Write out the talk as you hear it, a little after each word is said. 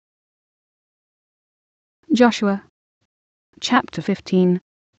Joshua chapter 15.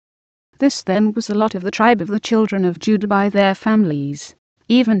 This then was the lot of the tribe of the children of Judah by their families.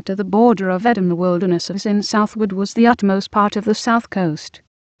 Even to the border of Edom the wilderness of Sin southward was the utmost part of the south coast.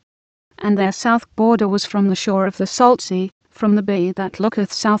 And their south border was from the shore of the salt sea, from the bay that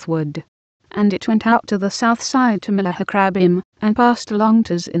looketh southward. And it went out to the south side to Melech-Rabbim, and passed along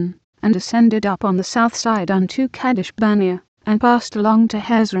to Zin, and ascended up on the south side unto Kadesh-Barnea, and passed along to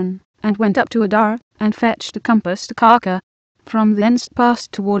Hezron, and went up to Adar, and fetched a compass to Karka. From thence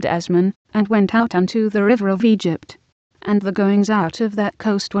passed toward Asmon, and went out unto the river of Egypt. And the goings out of that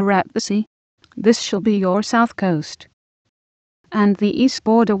coast were at the sea. This shall be your south coast. And the east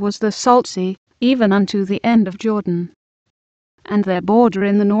border was the salt sea, even unto the end of Jordan. And their border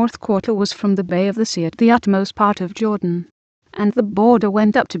in the north quarter was from the bay of the sea at the utmost part of Jordan. And the border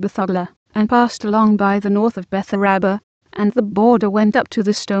went up to Bethogla, and passed along by the north of Beth-arabah, and the border went up to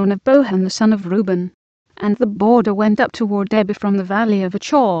the stone of Bohan the son of Reuben. And the border went up toward Debir from the valley of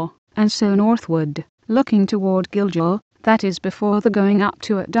Achor, and so northward, looking toward Gilgal, that is before the going up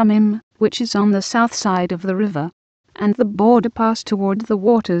to Adumim, which is on the south side of the river. And the border passed toward the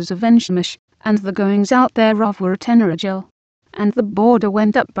waters of En-Shemesh, and the goings out thereof were at Eneragel. And the border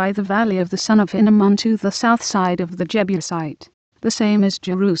went up by the valley of the son of Hinnom unto the south side of the Jebusite, the same as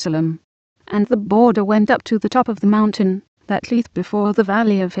Jerusalem. And the border went up to the top of the mountain, that lieth before the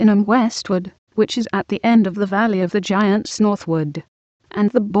valley of Hinnom westward, which is at the end of the valley of the giants northward.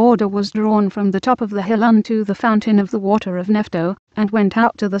 And the border was drawn from the top of the hill unto the fountain of the water of Nephto, and went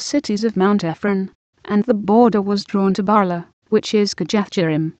out to the cities of Mount Ephron. And the border was drawn to Barla, which is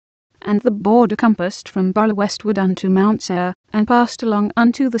Kirjath-jearim. And the border compassed from Barla westward unto Mount Seir, and passed along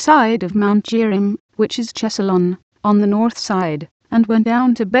unto the side of Mount Jearim, which is Chesalon, on the north side, and went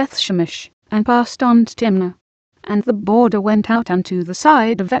down to Beth-Shemesh, and passed on to Timnah. And the border went out unto the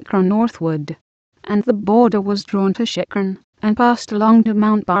side of Ekron northward. And the border was drawn to Shikron, and passed along to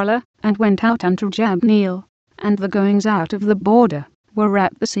Mount Barla, and went out unto Jabneel. And the goings out of the border were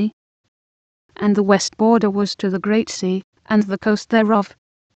at the sea. And the west border was to the great sea, and the coast thereof.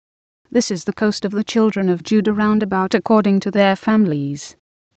 This is the coast of the children of Judah round about according to their families.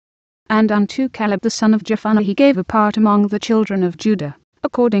 And unto Caleb the son of Jephunneh he gave a part among the children of Judah,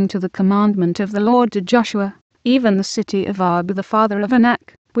 according to the commandment of the Lord to Joshua, even the city of Arba the father of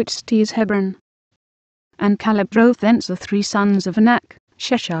Anak, which city is Hebron. And Caleb drove thence the 3 sons of Anak,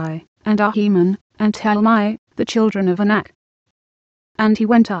 Sheshai, and Ahiman, and Talmai, the children of Anak. And he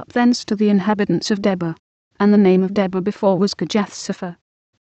went up thence to the inhabitants of Debir, and the name of Debir before was Kirjath-sepher.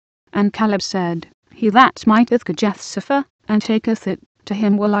 And Caleb said, He that smiteth Kirjath-sepher, and taketh it, to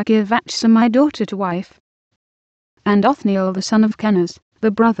him will I give Achsah my daughter to wife. And Othniel the son of Kenaz,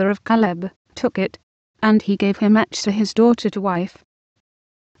 the brother of Caleb, took it, and he gave him Achsah his daughter to wife.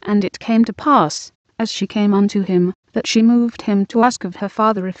 And it came to pass, as she came unto him, that she moved him to ask of her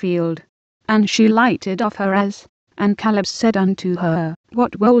father a field. And she lighted off her as, and Caleb said unto her,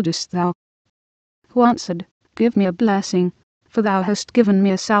 What woldest thou? Who answered, Give me a blessing, for thou hast given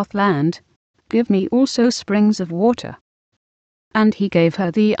me a south land, give me also springs of water. And he gave her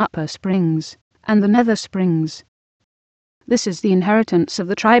the upper springs, and the nether springs. This is the inheritance of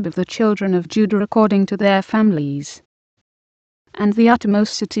the tribe of the children of Judah according to their families. And the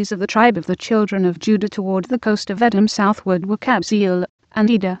uttermost cities of the tribe of the children of Judah toward the coast of Edom southward were Kabzeel, and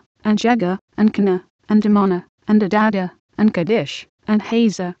Eder, and Jegar, and Kenah, and Dimona, and Adadah, and Kadesh, and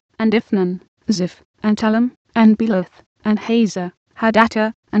Hazor, and Ifnan, Ziph, and Telem, and Beloth, and Hazor,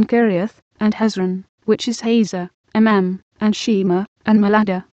 Hadattah, and Kiriath, and Hezron, which is Hazor, Emam, and Shema, and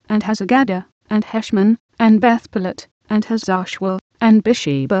Meladah, and Hazagadah, and Heshmon, and Bethpelet, and Hazashwil, and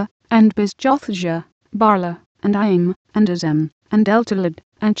Beersheba, and Bizjothjah, Barla, and Aim, and Azem, and Eltolad,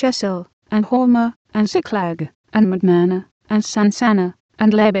 and Chesil, and Hormah, and Ziklag, and Madmannah, and Sansannah,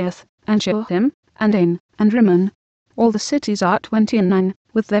 and Lebaoth, and Shuhim, and Ain, and Rimmon. All the cities are 29,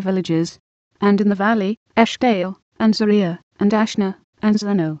 with their villages. And in the valley, Eshtaol, and Zariah, and Ashna, and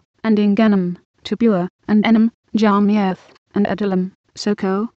Zano, and Engannim, Tubua, and Enem, Jarmiath, and Adullam,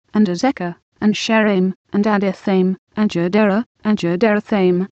 Soko, and Azekah, and Sharaim, and Adithaim, and Jederah, and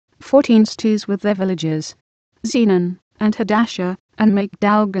Jederathaim, 14 cities with their villages. Zenon, and Hadashah, and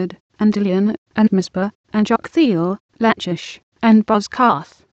Magdalgad, and Dilian, and Mizpah, and Joktheel, Lachish, and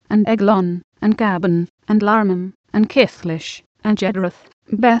Bozkath, and Eglon, and Gaban, and Larmam, and Kithlish, and Jederoth,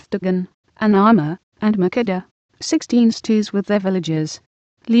 Bethdagon, and Armah, and Makkedah, 16 cities with their villages.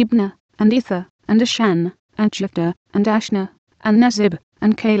 Libnah, and Ether, and Ashan, and Jifta, and Ashna, and Nezib,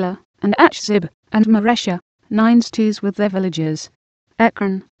 and Kala, and Achzib, and Mareshah, 9 cities with their villages.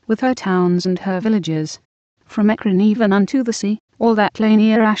 Ekron, with her towns and her villages. From Ekron even unto the sea, all that lay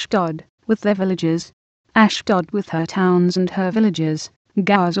near Ashdod, with their villages. Ashdod with her towns and her villages,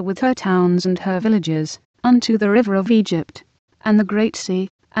 Gaza with her towns and her villages, unto the river of Egypt, and the great sea,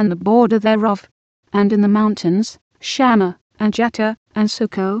 and the border thereof, and in the mountains, Shammah, and Jattah, and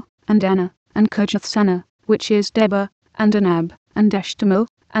Succo, and Anna, and Kirjath-Sana, which is Debir, and Anab, and Eshtemoh,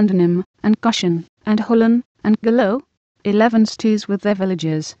 and Nim, and Gushan, and Holon, and Gilo, 11 cities with their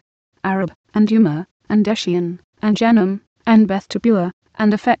villages, Arab, and Umah, and Eshion, and Janum, and Beth-Tappuah,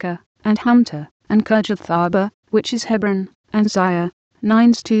 and Aphekah, and Humta, and Kirjath-Arba, which is Hebron, and Ziah,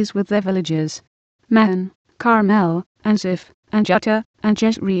 9 cities with their villages, Mahan, Carmel, and Ziph, and Juttah, and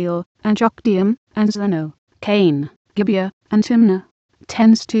Jezreel, and Jokdeam, and Zano, Cain, Gibeah, and Timnah,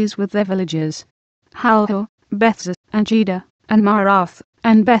 10 cities with their villages, Halho, Bethzah, and Judah, and Marath,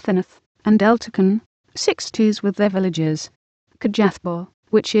 and Bethanath, and Eltekon, 6 cities with their villages, Kirjathbor,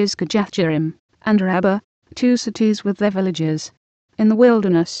 which is Kirjath-Jearim, and Rabbah, 2 cities with their villages, in the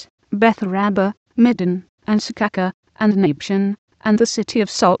wilderness, Beth-Rabbah, Middin, and Sekaka, and Nabshan, and the city of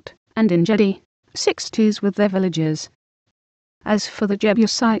Salt, and En-Gedi, 6 cities with their villages. As for the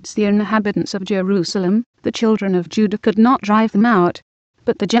Jebusites, the inhabitants of Jerusalem, the children of Judah could not drive them out,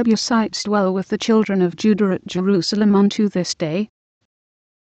 but the Jebusites dwell with the children of Judah at Jerusalem unto this day.